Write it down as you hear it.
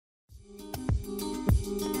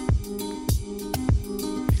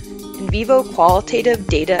NVivo qualitative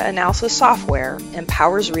data analysis software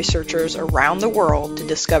empowers researchers around the world to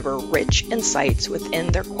discover rich insights within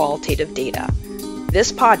their qualitative data.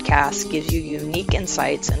 This podcast gives you unique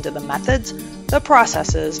insights into the methods, the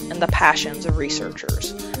processes, and the passions of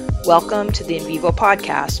researchers. Welcome to the NVivo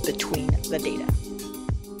podcast, Between the Data.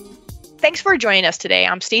 Thanks for joining us today.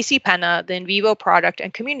 I'm Stacy Penna, the NVivo Product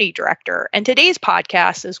and Community Director, and today's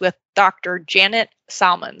podcast is with Dr. Janet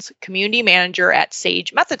Salmons, Community Manager at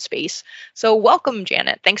Sage MethodSpace. So welcome,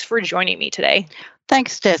 Janet. Thanks for joining me today.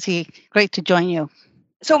 Thanks, Stacy. Great to join you.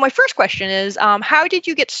 So my first question is, how did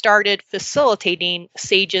you get started facilitating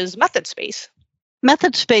Sage's MethodSpace?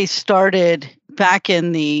 MethodSpace started back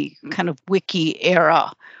in the kind of wiki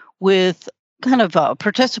era with kind of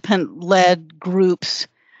participant-led groups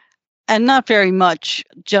and not very much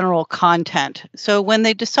general content. So when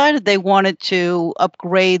they decided they wanted to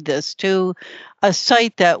upgrade this to a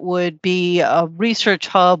site that would be a research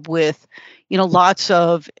hub with, lots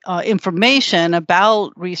of information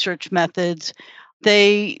about research methods,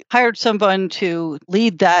 they hired someone to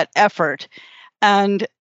lead that effort. And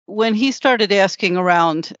when he started asking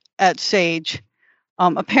around at Sage,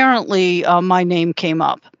 apparently my name came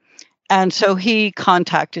up. And so he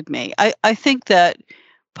contacted me. I think that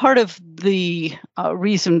part of the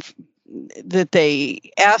reason that they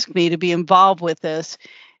asked me to be involved with this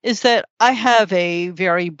is that I have a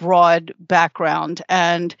very broad background,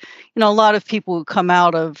 and a lot of people who come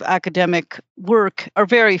out of academic work are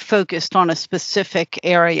very focused on a specific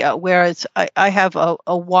area, whereas I have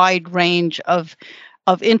a wide range of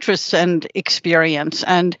interests and experience.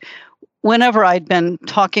 And whenever I'd been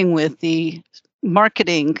talking with the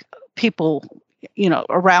marketing people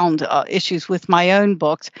around issues with my own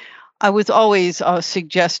books, I was always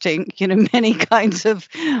suggesting, many kinds of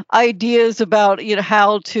ideas about,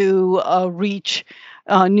 how to reach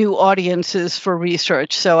new audiences for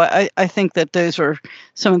research. So I think that those are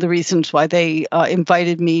some of the reasons why they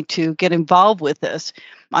invited me to get involved with this.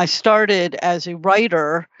 I started as a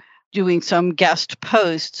writer doing some guest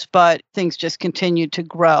posts, but things just continued to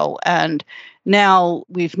grow. And now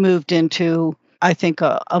we've moved into, I think,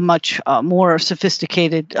 a much more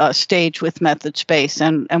sophisticated stage with MethodSpace,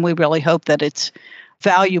 and we really hope that it's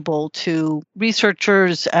valuable to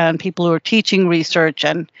researchers and people who are teaching research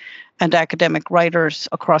and academic writers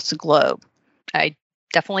across the globe. I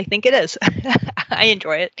definitely think it is. I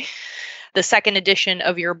enjoy it. The second edition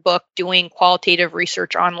of your book, Doing Qualitative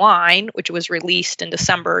Research Online, which was released in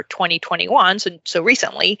December 2021, so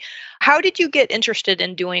recently, how did you get interested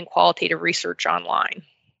in doing qualitative research online?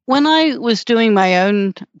 When I was doing my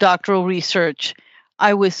own doctoral research,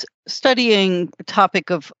 I was studying the topic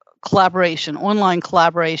of collaboration, online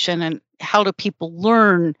collaboration, and how do people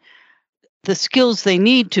learn the skills they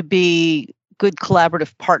need to be good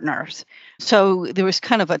collaborative partners. So there was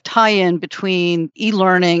kind of a tie-in between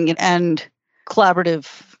e-learning and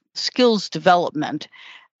collaborative skills development.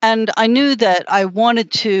 And I knew that I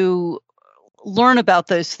wanted to learn about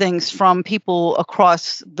those things from people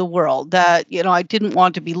across the world, that, I didn't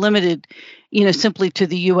want to be limited, simply to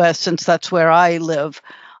the US, since that's where I live,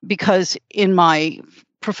 because in my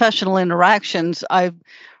professional interactions, I've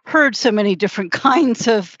heard so many different kinds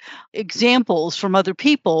of examples from other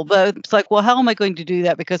people, but it's like, well, how am I going to do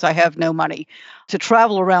that? Because I have no money to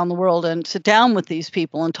travel around the world and sit down with these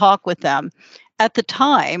people and talk with them. At the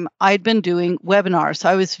time, I'd been doing webinars.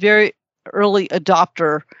 I was very early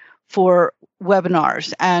adopter for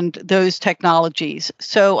webinars and those technologies.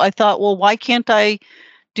 So I thought, well, why can't I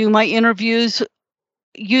do my interviews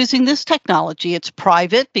using this technology? It's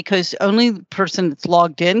private because only the person that's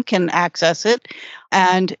logged in can access it.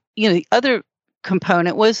 And, the other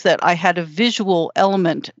component was that I had a visual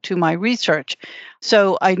element to my research.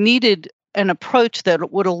 So I needed an approach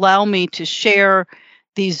that would allow me to share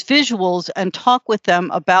these visuals and talk with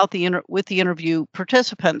them about with the interview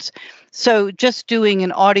participants. So just doing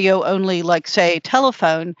an audio only, like say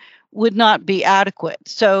telephone, would not be adequate.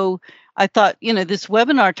 So I thought, this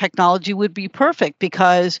webinar technology would be perfect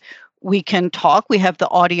because we can talk. We have the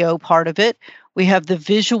audio part of it. We have the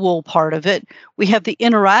visual part of it. We have the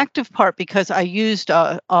interactive part because I used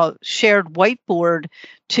a shared whiteboard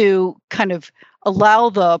to kind of allow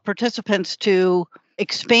the participants to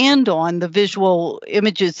expand on the visual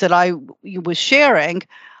images that I was sharing.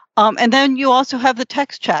 And then you also have the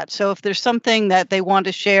text chat. So if there's something that they want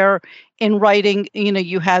to share in writing,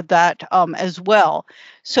 you have that as well.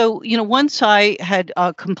 So, once I had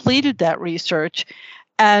completed that research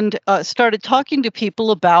and started talking to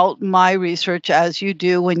people about my research, as you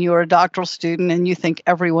do when you're a doctoral student and you think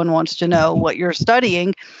everyone wants to know what you're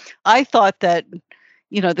studying, I thought that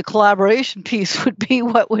the collaboration piece would be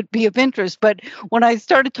what would be of interest. But when I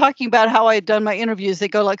started talking about how I had done my interviews, they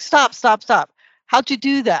go like, stop. How'd you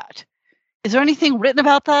do that? Is there anything written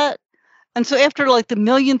about that? And so after like the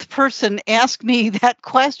millionth person asked me that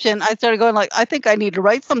question, I started going like, I think I need to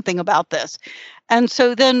write something about this. And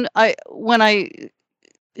so then when I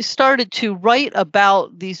started to write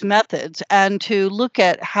about these methods and to look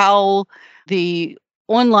at how the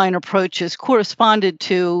online approaches corresponded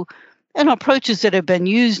to approaches that have been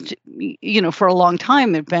used, for a long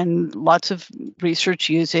time. There have been lots of research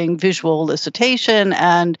using visual elicitation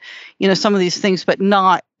and, some of these things, but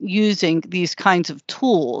not using these kinds of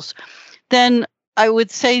tools. Then I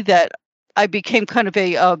would say that I became kind of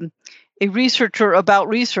a researcher about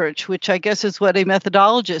research, which I guess is what a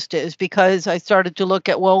methodologist is, because I started to look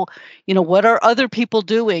at, what are other people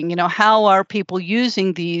doing? How are people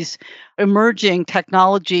using these emerging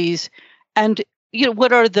technologies? And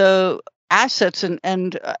what are the assets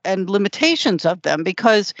and limitations of them?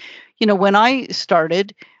 Because, when I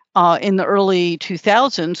started in the early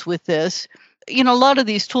 2000s with this, a lot of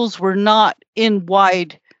these tools were not in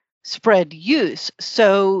widespread use.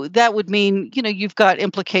 So that would mean, you've got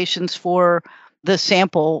implications for the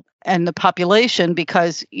sample and the population,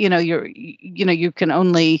 because, you can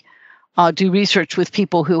only do research with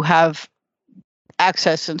people who have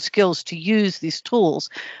access and skills to use these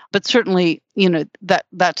tools. But certainly,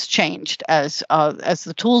 that's changed as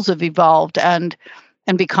the tools have evolved and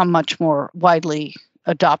become much more widely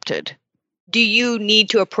adopted. Do you need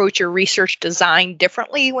to approach your research design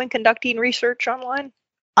differently when conducting research online?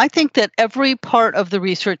 I think that every part of the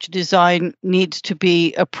research design needs to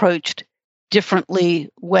be approached differently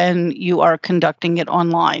when you are conducting it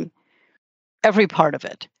online. Every part of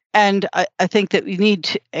it. And I think that we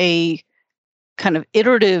need a kind of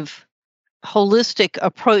iterative, holistic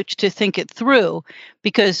approach to think it through,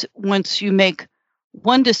 because once you make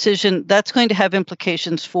one decision, that's going to have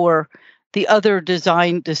implications for the other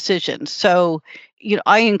design decisions. So,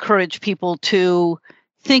 I encourage people to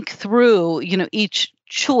think through, each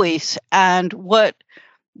choice and what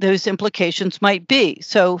those implications might be.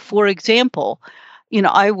 So, for example,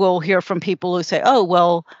 I will hear from people who say, oh,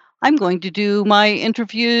 well, I'm going to do my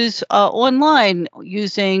interviews online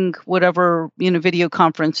using whatever, video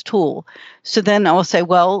conference tool. So then I'll say,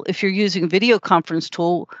 well, if you're using a video conference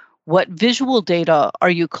tool, what visual data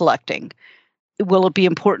are you collecting? Will it be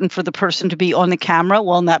important for the person to be on the camera?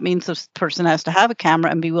 Well, that means the person has to have a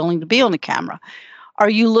camera and be willing to be on the camera. Are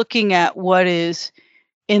you looking at what is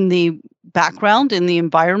in the background, in the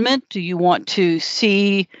environment? Do you want to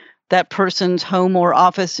see that person's home or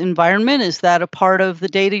office environment? Is that a part of the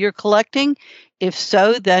data you're collecting? If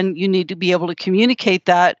so, then you need to be able to communicate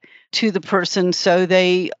that to the person so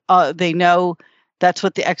they know that's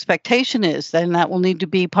what the expectation is. Then that will need to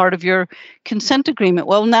be part of your consent agreement.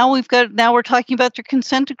 Well, now we're talking about your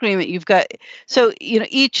consent agreement.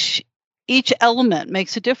 Each element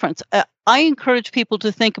makes a difference. I encourage people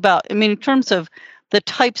to think about, in terms of the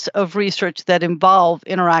types of research that involve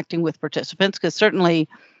interacting with participants, because certainly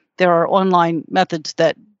there are online methods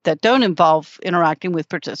that don't involve interacting with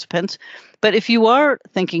participants. But if you are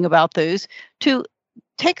thinking about those, to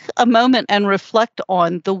take a moment and reflect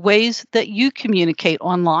on the ways that you communicate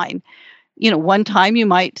online. One time you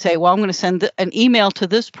might say, well, I'm going to send an email to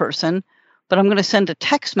this person, but I'm going to send a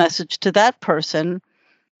text message to that person.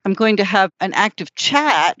 I'm going to have an active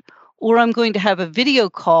chat, or I'm going to have a video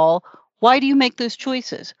call. Why do you make those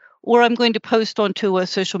choices? Or I'm going to post onto a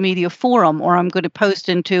social media forum, or I'm going to post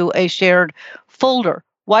into a shared folder.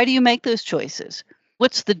 Why do you make those choices?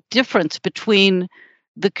 What's the difference between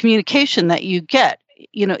the communication that you get,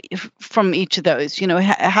 from each of those?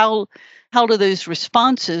 How do those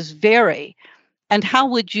responses vary? And how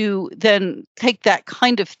would you then take that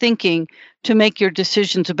kind of thinking to make your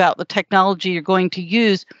decisions about the technology you're going to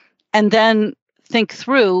use, and then think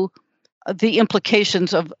through the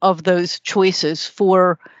implications of those choices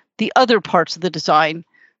for the other parts of the design,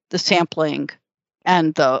 the sampling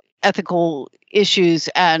and the ethical issues,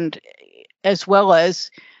 and as well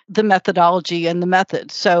as the methodology and the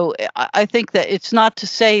methods. So I think that it's not to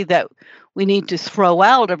say that we need to throw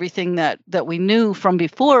out everything that we knew from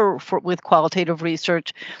before with qualitative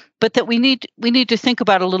research, but that we need to think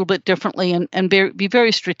about it a little bit differently and be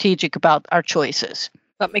very strategic about our choices.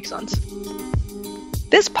 That makes sense.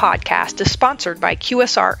 This podcast is sponsored by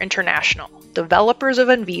QSR International, developers of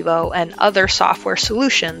NVivo and other software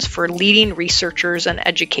solutions for leading researchers and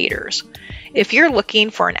educators. If you're looking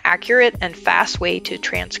for an accurate and fast way to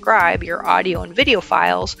transcribe your audio and video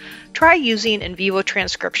files, try using NVivo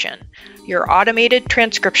Transcription, your automated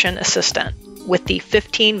transcription assistant, with the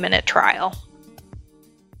 15-minute trial.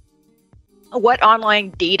 What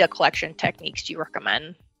online data collection techniques do you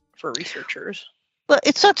recommend for researchers? Well,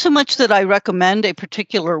 it's not so much that I recommend a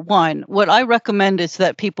particular one. What I recommend is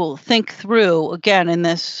that people think through, again, in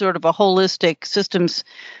this sort of a holistic systems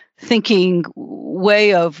thinking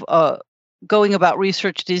way of going about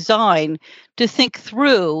research design, to think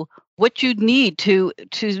through what you need to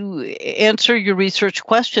answer your research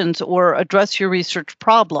questions or address your research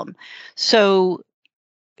problem. So,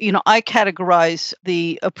 I categorize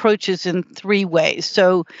the approaches in 3 ways.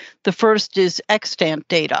 So the first is extant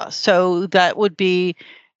data. So that would be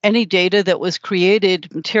any data that was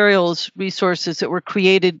created, materials, resources that were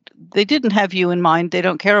created. They didn't have you in mind. They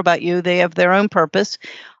don't care about you. They have their own purpose.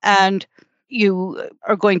 And you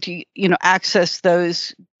are going to, access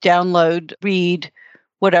those, download, read,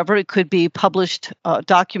 whatever. It could be published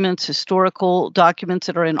documents, historical documents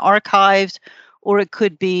that are in archives, or it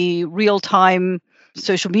could be real-time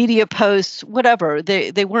social media posts, whatever.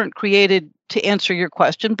 They weren't created to answer your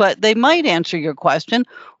question, but they might answer your question,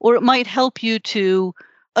 or it might help you to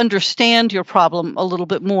understand your problem a little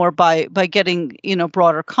bit more by getting,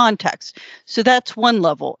 broader context. So that's one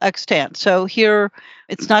level, extant. So here,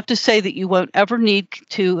 it's not to say that you won't ever need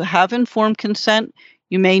to have informed consent.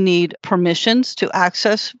 You may need permissions to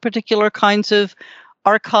access particular kinds of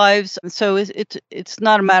archives. So it's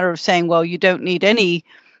not a matter of saying, well, you don't need any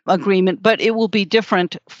agreement, but it will be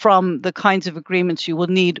different from the kinds of agreements you will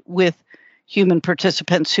need with human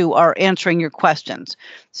participants who are answering your questions.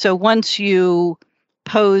 So once you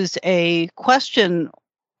pose a question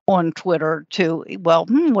on Twitter to, well,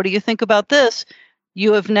 what do you think about this?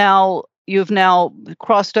 You have now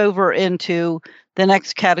crossed over into the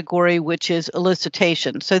next category, which is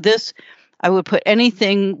elicitation. So this, I would put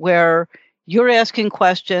anything where you're asking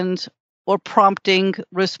questions or prompting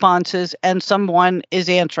responses and someone is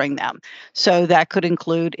answering them. So that could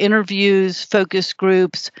include interviews, focus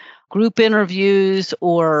groups, group interviews,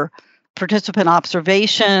 or participant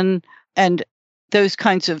observation, and those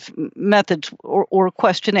kinds of methods or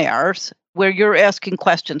questionnaires where you're asking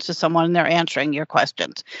questions to someone and they're answering your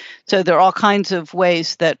questions. So there are all kinds of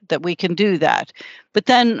ways that we can do that. But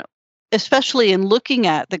then, especially in looking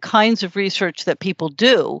at the kinds of research that people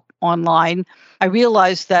do online, I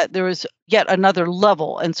realized that there is yet another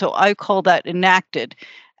level. And so I call that enacted.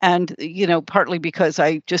 And, partly because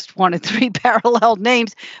I just wanted 3 parallel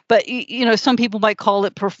names, but, some people might call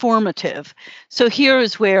it performative. So here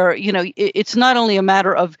is where, it's not only a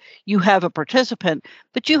matter of you have a participant,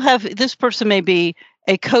 but this person may be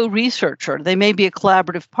a co-researcher. They may be a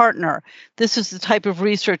collaborative partner. This is the type of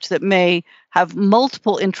research that may have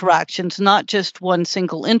multiple interactions, not just one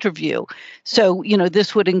single interview. So,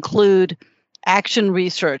 this would include action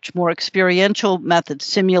research, more experiential methods,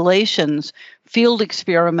 simulations, field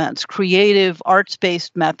experiments, creative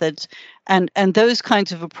arts-based methods, and those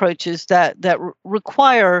kinds of approaches that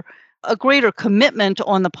require a greater commitment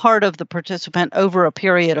on the part of the participant over a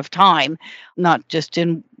period of time, not just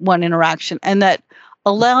in one interaction, and that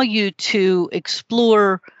allow you to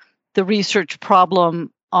explore the research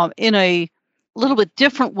problem in a little bit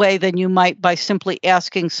different way than you might by simply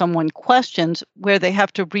asking someone questions where they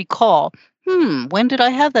have to recall, when did I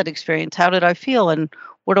have that experience? How did I feel? And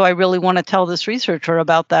what do I really want to tell this researcher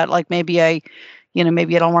about that? Like maybe I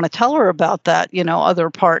don't want to tell her about that, other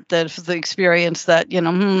part of the experience that,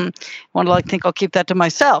 I think I'll keep that to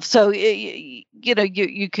myself. So,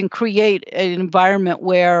 you can create an environment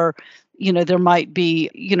where, there might be,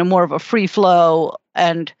 more of a free flow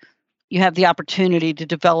and you have the opportunity to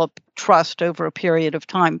develop trust over a period of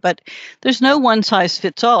time. But there's no one size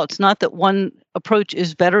fits all. It's not that one approach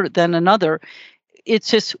is better than another.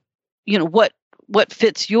 It's just, what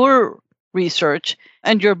fits your research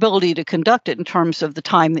and your ability to conduct it in terms of the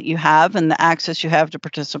time that you have and the access you have to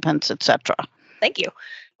participants, et cetera. Thank you.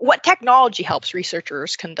 What technology helps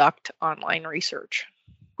researchers conduct online research?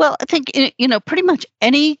 Well, I think, pretty much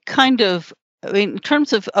any kind of, in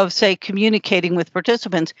terms of say, communicating with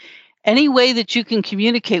participants, any way that you can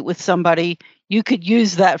communicate with somebody, you could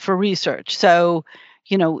use that for research. So,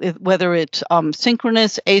 whether it's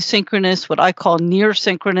synchronous, asynchronous, what I call near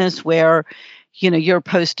synchronous, where, you're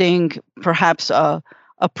posting perhaps a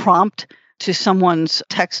prompt to someone's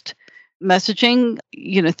text messaging,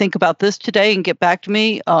 think about this today and get back to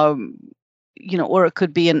me, or it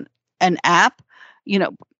could be an app,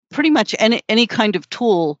 pretty much any kind of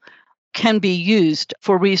tool can be used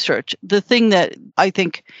for research. The thing that I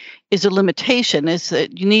think is a limitation is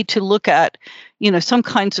that you need to look at, some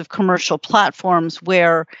kinds of commercial platforms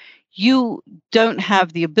where you don't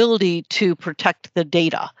have the ability to protect the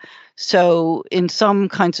data. So in some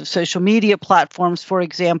kinds of social media platforms, for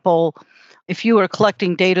example, if you are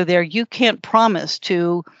collecting data there, you can't promise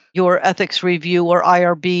to your ethics review or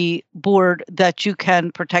IRB board that you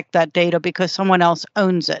can protect that data because someone else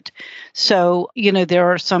owns it. So,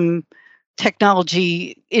 there are some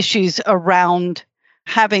technology issues around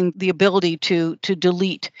having the ability to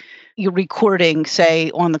delete your recording, say,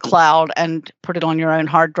 on the cloud and put it on your own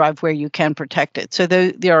hard drive where you can protect it. So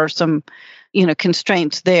there are some,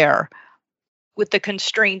 constraints there. With the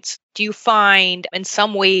constraints, do you find in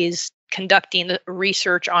some ways conducting the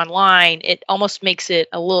research online, it almost makes it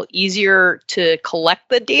a little easier to collect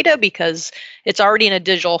the data because it's already in a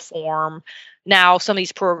digital form? Now, some of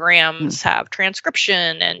these programs have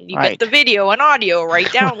transcription and you get the video and audio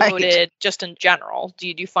downloaded just in general.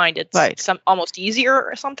 Do you find it's almost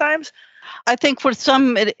easier sometimes? I think for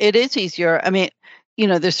some it is easier. I mean,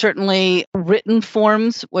 there's certainly written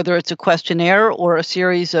forms, whether it's a questionnaire or a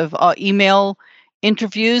series of email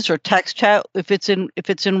interviews or text chat. If it's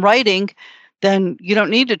in writing, then you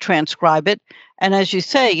don't need to transcribe it. And as you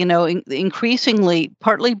say, increasingly,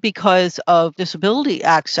 partly because of disability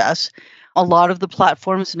access, a lot of the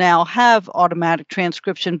platforms now have automatic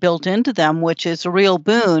transcription built into them, which is a real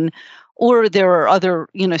boon. Or there are other,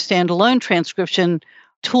 standalone transcription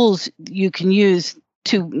tools you can use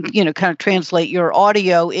to, kind of translate your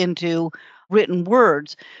audio into written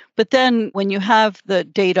words. But then when you have the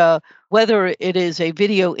data, whether it is a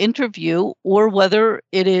video interview or whether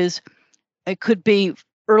it could be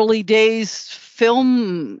early days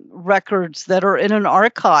film records that are in an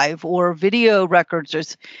archive or video records,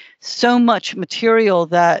 there's so much material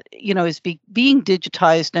that, is being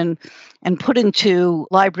digitized and put into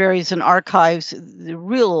libraries and archives. The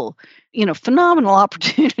real, phenomenal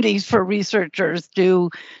opportunities for researchers to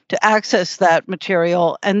access that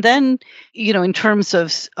material. And then, in terms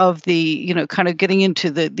of the, kind of getting into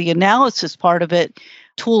the analysis part of it,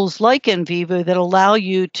 tools like NVivo that allow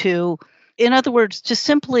you to, in other words, to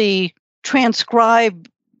simply transcribe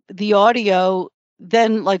the audio,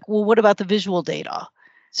 then what about the visual data?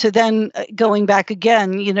 So then going back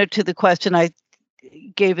again, to the question I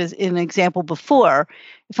gave as an example before,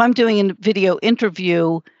 if I'm doing a video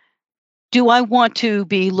interview, do I want to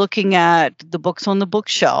be looking at the books on the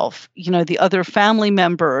bookshelf, the other family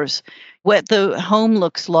members, what the home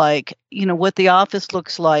looks like, what the office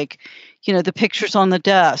looks like, the pictures on the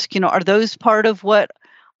desk, are those part of what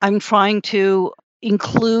I'm trying to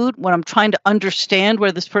include, when I'm trying to understand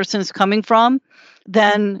where this person is coming from?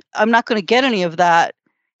 Then I'm not going to get any of that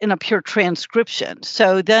in a pure transcription.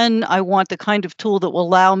 So then I want the kind of tool that will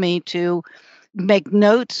allow me to make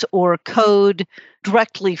notes or code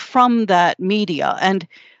directly from that media. And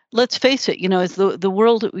let's face it, as the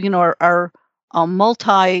world, our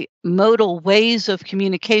multimodal ways of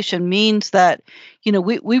communication means that,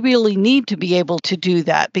 we really need to be able to do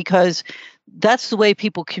that, because that's the way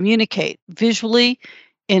people communicate visually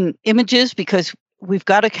in images, because we've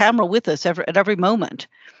got a camera with us at every moment.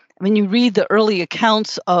 I mean, you read the early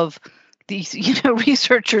accounts of these,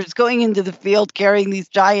 researchers going into the field carrying these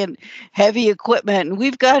giant, heavy equipment, and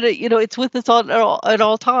we've got it, it's with us at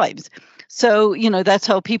all times. So, that's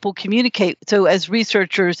how people communicate. So as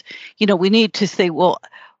researchers, we need to say, well,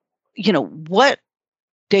 what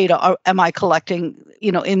data am I collecting,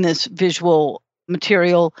 in this visual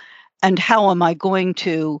material, and how am I going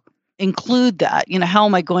to include that? How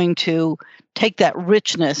am I going to take that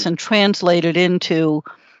richness and translate it into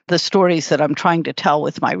the stories that I'm trying to tell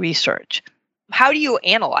with my research? How do you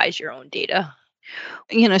analyze your own data?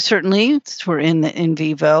 Certainly we're in the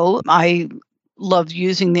NVivo. I love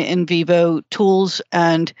using the NVivo tools,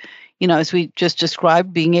 and, as we just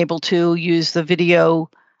described, being able to use the video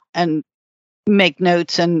and make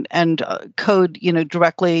notes and code,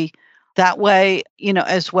 directly that way,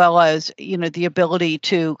 as well as, the ability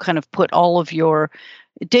to kind of put all of your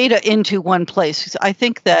data into one place. I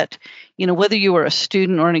think that, whether you are a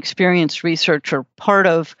student or an experienced researcher, part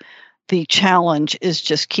of the challenge is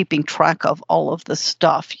just keeping track of all of the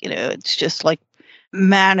stuff. It's just like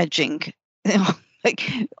managing,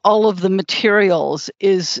 like all of the materials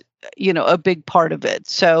is, a big part of it.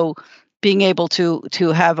 So being able to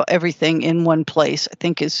have everything in one place, I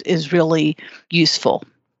think is really useful.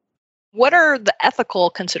 What are the ethical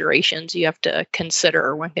considerations you have to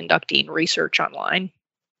consider when conducting research online?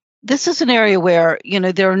 This is an area where,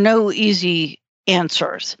 there are no easy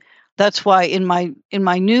answers. That's why in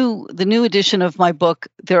the new edition of my book,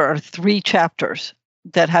 there are 3 chapters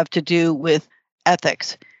that have to do with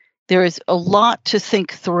ethics. There is a lot to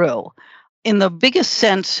think through. In the biggest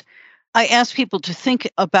sense, I ask people to think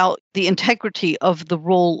about the integrity of the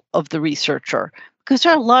role of the researcher, because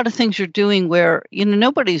there are a lot of things you're doing where,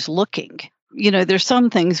 nobody's looking. There's some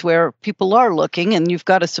things where people are looking and you've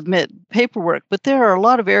got to submit paperwork, but there are a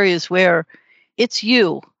lot of areas where it's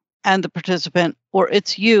you and the participant, or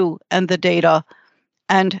it's you and the data?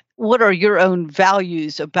 And what are your own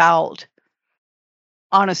values about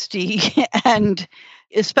honesty? And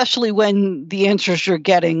especially when the answers you're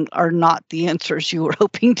getting are not the answers you were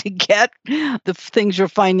hoping to get, the things you're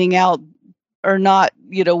finding out are not,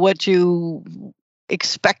 what you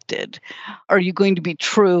expected. Are you going to be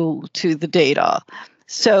true to the data?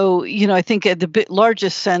 So, I think at the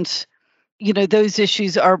largest sense, those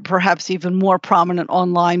issues are perhaps even more prominent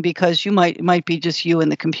online because you might be just you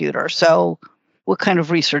and the computer. So what kind of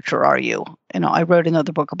researcher are you? I wrote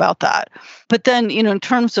another book about that. But then, in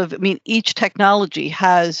terms of, each technology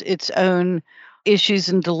has its own issues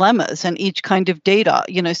and dilemmas and each kind of data,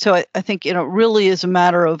 so I think, it really is a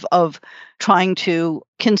matter of trying to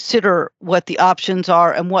consider what the options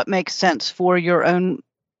are and what makes sense for your own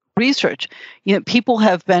research. People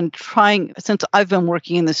have been trying, since I've been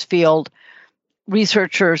working in this field,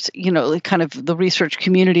 researchers, kind of the research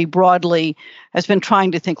community broadly has been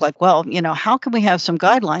trying to think like, well, how can we have some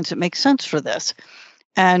guidelines that make sense for this?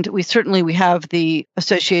 And we have the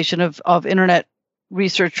Association of Internet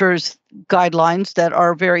Researchers guidelines that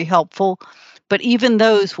are very helpful. But even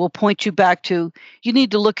those will point you back to, you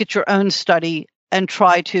need to look at your own study and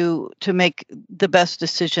try to make the best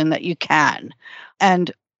decision that you can.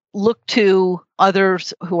 And look to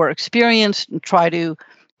others who are experienced and try to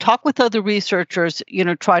talk with other researchers,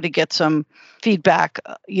 try to get some feedback,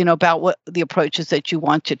 about what the approaches that you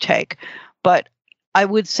want to take. But I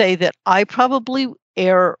would say that I probably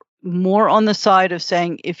err more on the side of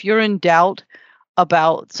saying, if you're in doubt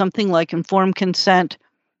about something like informed consent,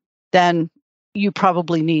 then you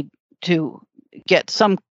probably need to get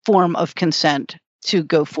some form of consent to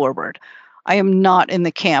go forward. I am not in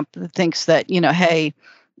the camp that thinks that, hey,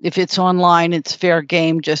 if it's online, it's fair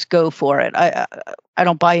game, just go for it. I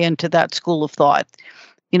don't buy into that school of thought.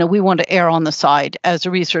 We want to err on the side, as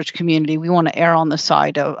a research community, we want to err on the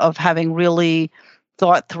side of having really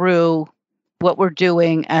thought through what we're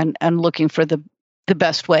doing and looking for the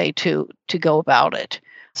best way to go about it.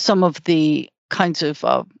 Some of the kinds of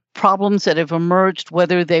problems that have emerged,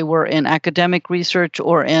 whether they were in academic research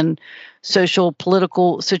or in social,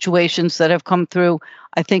 political situations that have come through,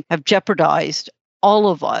 I think have jeopardized all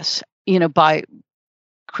of us, by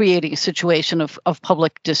creating a situation of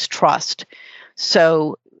public distrust.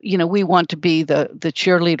 So, we want to be the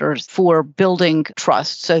cheerleaders for building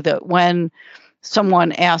trust, so that when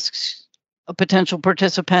someone asks a potential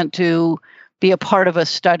participant to be a part of a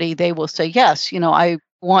study, they will say, yes, I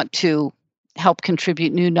want to help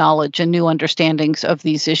contribute new knowledge and new understandings of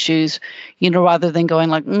these issues, rather than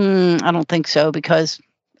going like, I don't think so because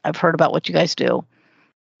I've heard about what you guys do.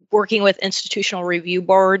 Working with institutional review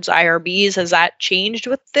boards, IRBs, has that changed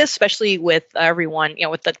with this, especially with everyone,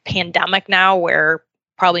 with the pandemic now, where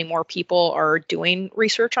probably more people are doing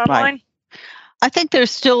research online? Right. I think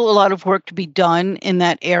there's still a lot of work to be done in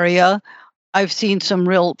that area. I've seen some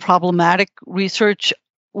real problematic research,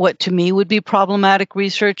 what to me would be problematic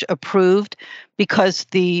research, approved because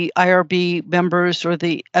the IRB members or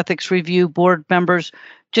the ethics review board members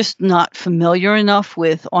just not familiar enough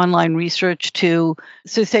with online research to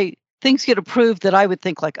say things get approved that I would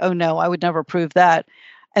think like, oh no, I would never approve that.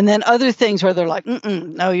 And then other things where they're like,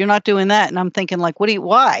 no, you're not doing that. And I'm thinking like,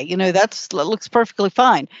 why? That looks perfectly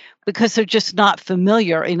fine, because they're just not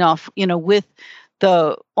familiar enough, with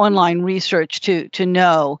the online research to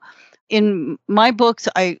know. In my books,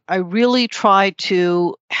 I really try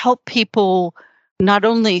to help people not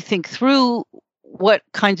only think through what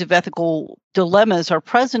kinds of ethical dilemmas are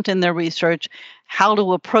present in their research, how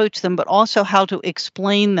to approach them, but also how to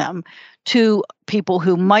explain them to people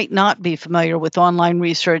who might not be familiar with online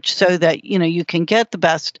research, so that, you can get the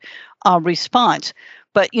best response.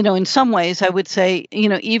 But, in some ways, I would say,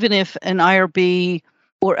 even if an IRB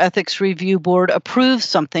or ethics review board approves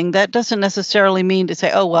something, that doesn't necessarily mean to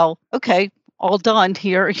say, oh, well, okay, all done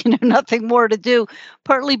here, nothing more to do,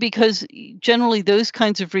 partly because generally those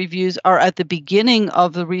kinds of reviews are at the beginning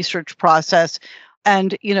of the research process.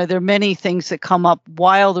 And, there are many things that come up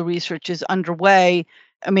while the research is underway.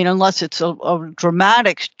 Unless it's a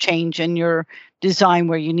dramatic change in your design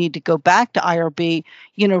where you need to go back to IRB,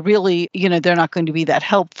 really, they're not going to be that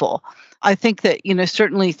helpful. I think that,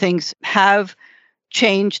 certainly things have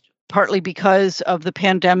changed partly because of the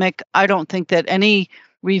pandemic. I don't think that any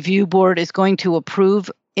review board is going to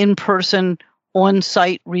approve in-person,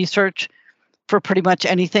 on-site research for pretty much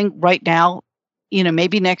anything right now.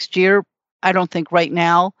 Maybe next year. I don't think right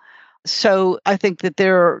now. So I think that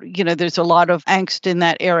there's a lot of angst in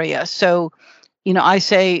that area. So, I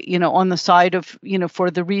say, on the side of, for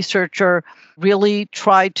the researcher, really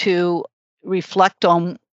try to reflect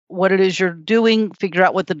on what it is you're doing, figure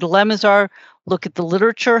out what the dilemmas are, look at the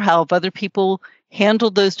literature, how have other people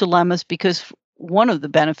handled those dilemmas, because one of the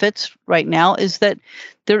benefits right now is that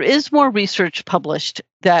there is more research published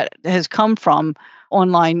that has come from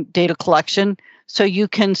online data collection. So you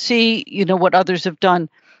can see, what others have done.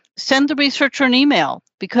 Send the researcher an email,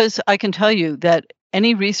 because I can tell you that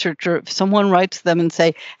any researcher, if someone writes them and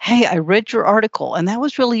say, hey, I read your article and that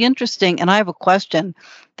was really interesting and I have a question,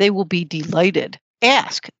 they will be delighted.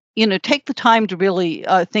 Ask, take the time to really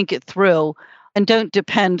think it through, and don't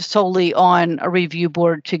depend solely on a review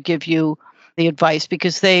board to give you the advice,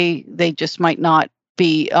 because they just might not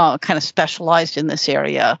be kind of specialized in this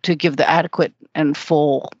area to give the adequate and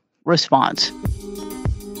full response.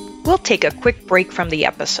 We'll take a quick break from the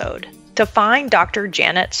episode. To find Dr.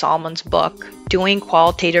 Janet Salmon's book, Doing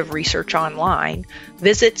Qualitative Research Online,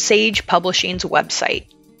 visit Sage Publishing's website.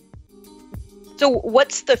 So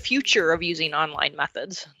what's the future of using online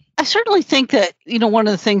methods? I certainly think that, one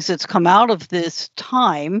of the things that's come out of this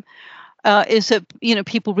time is that,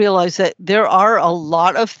 people realize that there are a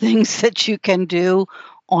lot of things that you can do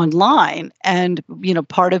online. And,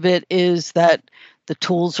 part of it is that the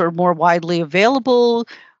tools are more widely available.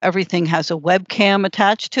 Everything has a webcam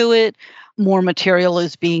attached to it. More material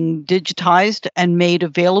is being digitized and made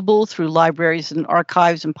available through libraries and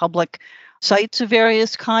archives and public sites of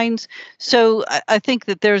various kinds. So I think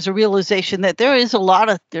that there's a realization that there's a lot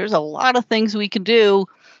of things we can do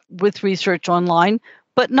with research online,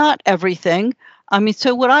 but not everything.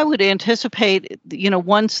 So what I would anticipate,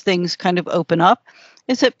 once things kind of open up,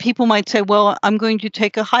 is that people might say, well, I'm going to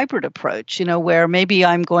take a hybrid approach, where maybe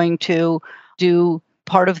I'm going to do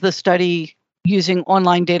part of the study using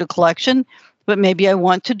online data collection, but maybe I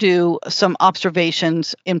want to do some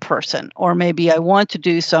observations in person, or maybe I want to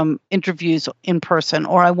do some interviews in person,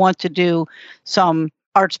 or I want to do some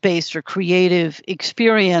arts-based or creative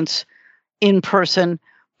experience in person,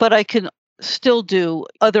 but I can still do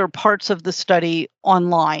other parts of the study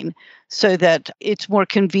online so that it's more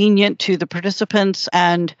convenient to the participants,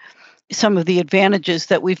 and some of the advantages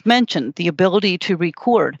that we've mentioned, the ability to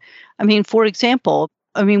record. For example,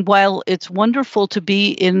 while it's wonderful to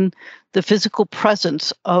be in the physical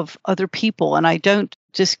presence of other people, and I don't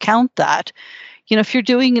discount that, if you're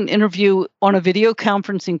doing an interview on a video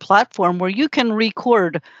conferencing platform where you can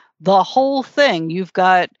record the whole thing, you've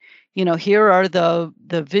got, here are the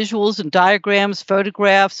visuals and diagrams,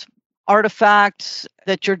 photographs, artifacts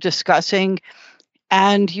that you're discussing,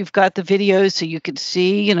 and you've got the videos so you can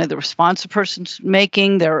see, the response the person's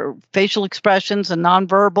making, their facial expressions and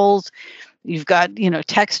nonverbals. You've got,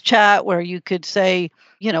 text chat where you could say,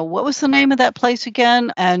 what was the name of that place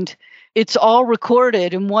again? And it's all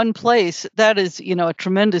recorded in one place. That is, a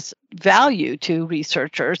tremendous value to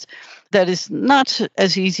researchers that is not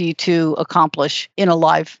as easy to accomplish in a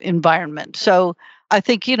live environment. So I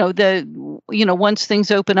think, once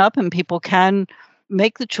things open up and people can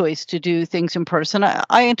make the choice to do things in person, I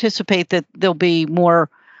anticipate that there'll be more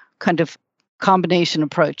kind of combination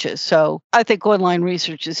approaches. So I think online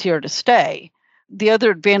research is here to stay. The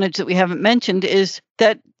other advantage that we haven't mentioned is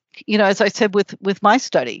that, as I said with my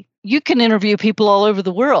study, you can interview people all over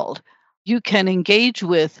the world. You can engage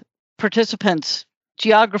with participants.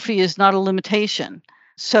 Geography is not a limitation.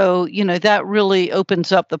 So, that really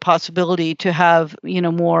opens up the possibility to have,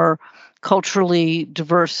 more culturally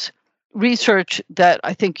diverse research that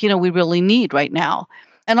I think, we really need right now.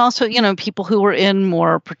 And also, people who are in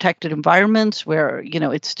more protected environments where,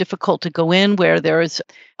 it's difficult to go in, where there is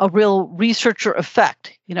a real researcher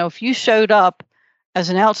effect. If you showed up as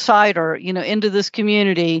an outsider, into this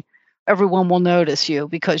community, everyone will notice you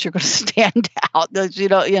because you're going to stand out.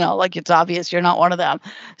 Like it's obvious you're not one of them.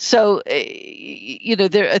 So,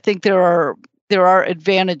 I think there are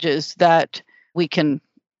advantages that we can,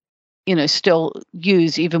 still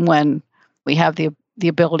use even when we have the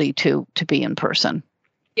ability to be in person.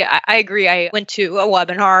 Yeah, I agree. I went to a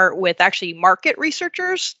webinar with actually market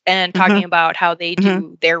researchers and talking about how they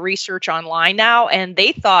do their research online now. And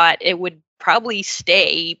they thought it would probably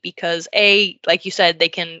stay because A, like you said, they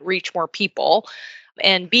can reach more people.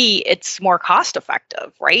 And B, it's more cost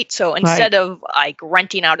effective, right? So instead of like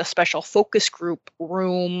renting out a special focus group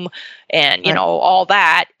room and, all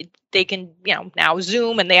that, they can, now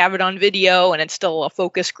Zoom and they have it on video and it's still a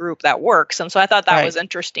focus group that works. And so I thought that was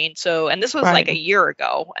interesting. So, and this was like a year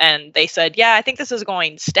ago and they said, yeah, I think this is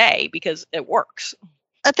going to stay because it works.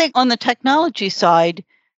 I think on the technology side,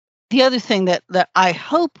 the other thing that I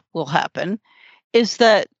hope will happen is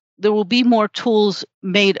that there will be more tools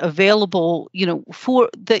made available, for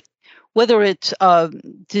that, whether it's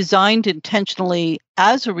designed intentionally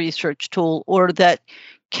as a research tool or that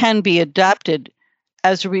can be adapted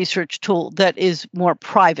as a research tool that is more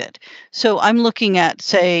private. So I'm looking at,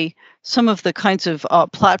 say, some of the kinds of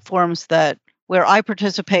platforms where I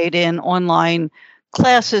participate in online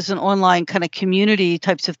classes and online kind of community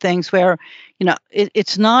types of things where,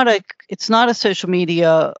 it's not a social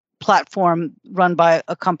media platform run by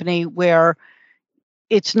a company where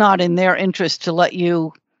it's not in their interest to let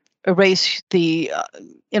you erase the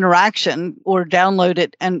interaction or download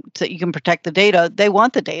it and so you can protect the data. They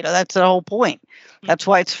want the data. That's the whole point. That's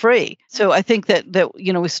why it's free. So I think that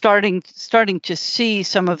we're starting to see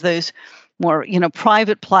some of those more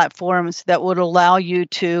private platforms that would allow you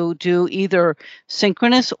to do either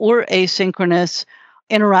synchronous or asynchronous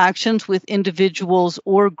interactions with individuals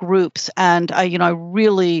or groups. And I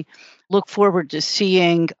really look forward to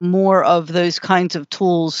seeing more of those kinds of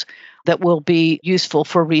tools that will be useful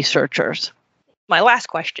for researchers. My last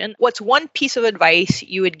question, what's one piece of advice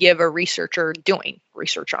you would give a researcher doing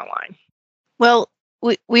research online? Well,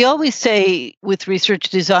 we always say with research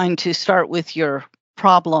design to start with your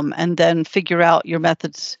problem and then figure out your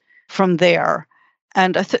methods from there.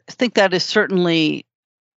 And I think that is certainly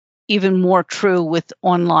even more true with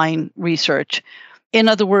online research. In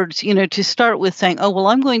other words, to start with saying, oh, well,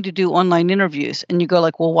 I'm going to do online interviews. And you go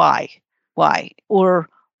like, well, why? Why? Or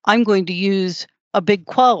I'm going to use a big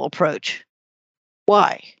qual approach.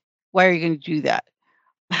 Why? Why are you going to do that?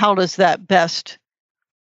 How does that best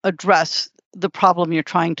address the problem you're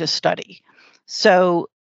trying to study? So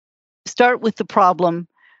start with the problem,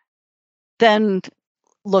 then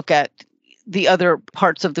look at the other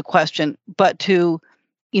parts of the question. But to,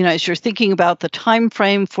 as you're thinking about the time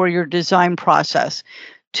frame for your design process,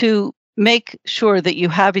 to make sure that you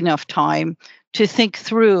have enough time to think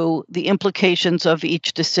through the implications of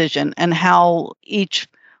each decision and how each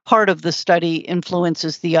part of the study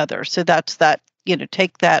influences the other. So that's that,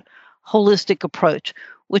 take that holistic approach,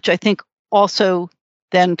 which I think also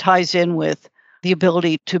then ties in with the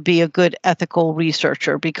ability to be a good ethical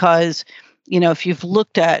researcher, because, if you've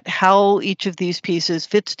looked at how each of these pieces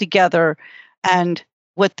fits together and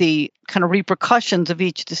what the kind of repercussions of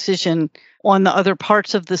each decision on the other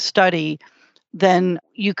parts of the study, then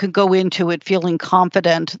you can go into it feeling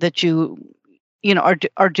confident that you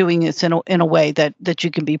are doing this in a way that you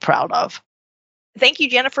can be proud of. Thank you,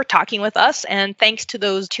 Jenna, for talking with us, and thanks to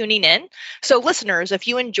those tuning in. So listeners, if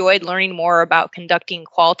you enjoyed learning more about conducting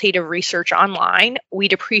qualitative research online,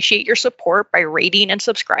 we'd appreciate your support by rating and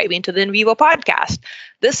subscribing to the NVivo podcast.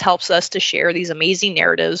 This helps us to share these amazing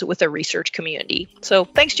narratives with the research community. So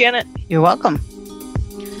thanks, Janet. You're welcome.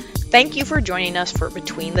 Thank you for joining us for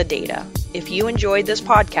Between the Data. If you enjoyed this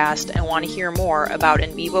podcast and want to hear more about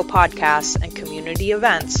NVivo podcasts and community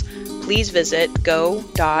events, please visit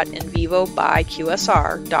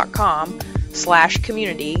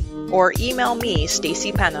go.nvivobyqsr.com/community or email me,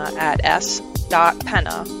 Stacy Penna, at s.penna,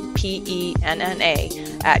 penna,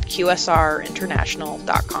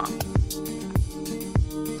 @qsrinternational.com.